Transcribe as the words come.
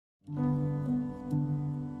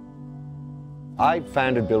I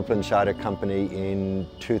founded Bilpin Cider Company in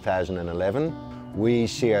 2011. We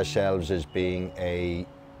see ourselves as being an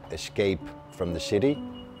escape from the city,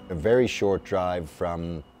 a very short drive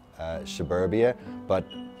from suburbia, but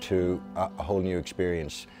to a whole new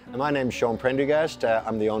experience. My name's Sean Prendergast.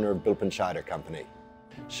 I'm the owner of Bilpin Cider Company.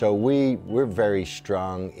 So we're very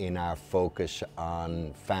strong in our focus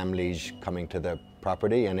on families coming to the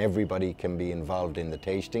property, and everybody can be involved in the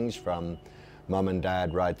tastings, from mum and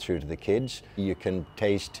dad right through to the kids. You can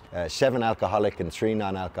taste 7 alcoholic and 3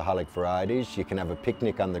 non-alcoholic varieties. You can have a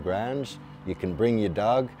picnic on the grounds. You can bring your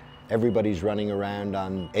dog. Everybody's running around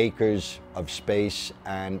on acres of space,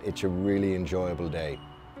 and it's a really enjoyable day.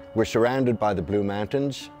 We're surrounded by the Blue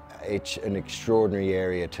Mountains. It's an extraordinary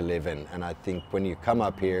area to live in, and I think when you come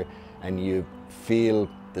up here and you feel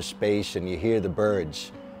the space and you hear the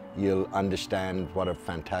birds, you'll understand what a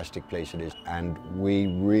fantastic place it is. And we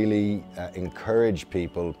really encourage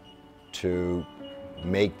people to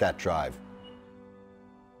make that drive.